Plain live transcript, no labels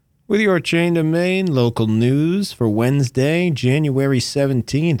with your Chain to Main local news for Wednesday, January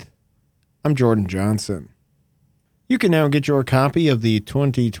 17th. I'm Jordan Johnson. You can now get your copy of the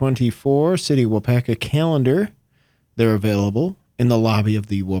 2024 City of Waupaca calendar. They're available in the lobby of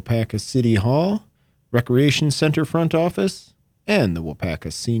the Waupaca City Hall, Recreation Center front office, and the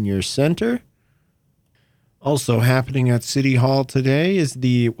Waupaca Senior Center. Also happening at City Hall today is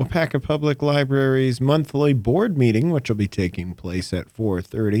the Waupaca Public Library's monthly board meeting, which will be taking place at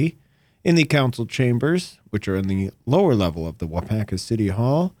 4:30 in the council chambers, which are in the lower level of the Waupaca City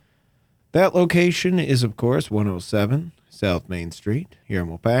Hall. That location is, of course, 107 South Main Street here in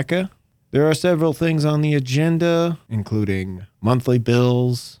Waupaca. There are several things on the agenda, including monthly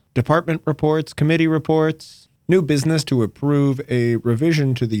bills, department reports, committee reports, new business to approve a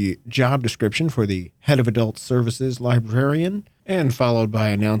revision to the job description for the Head of Adult Services Librarian, and followed by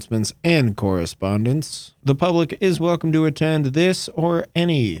announcements and correspondence. The public is welcome to attend this or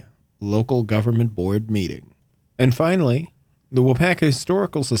any local government board meeting. And finally, the Waupaca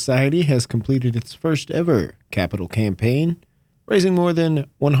Historical Society has completed its first ever capital campaign, raising more than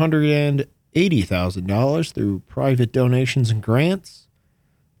 $180,000 through private donations and grants.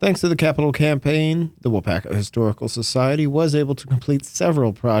 Thanks to the capital campaign, the Waupaca Historical Society was able to complete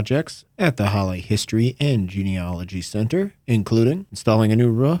several projects at the Holly History and Genealogy Center, including installing a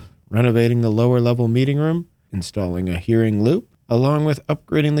new roof, renovating the lower-level meeting room, installing a hearing loop, along with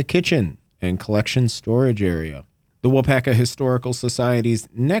upgrading the kitchen and collection storage area. The Waupaca Historical Society's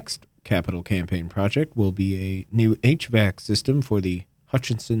next capital campaign project will be a new HVAC system for the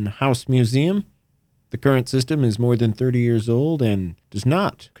Hutchinson House Museum. The current system is more than 30 years old and does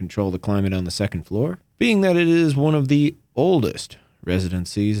not control the climate on the second floor. Being that it is one of the oldest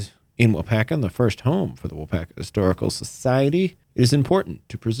residencies in Waupaca and the first home for the Waupaca Historical Society, it is important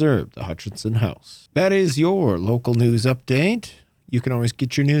to preserve the Hutchinson House. That is your local news update. You can always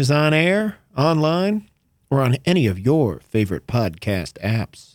get your news on air, online, or on any of your favorite podcast apps.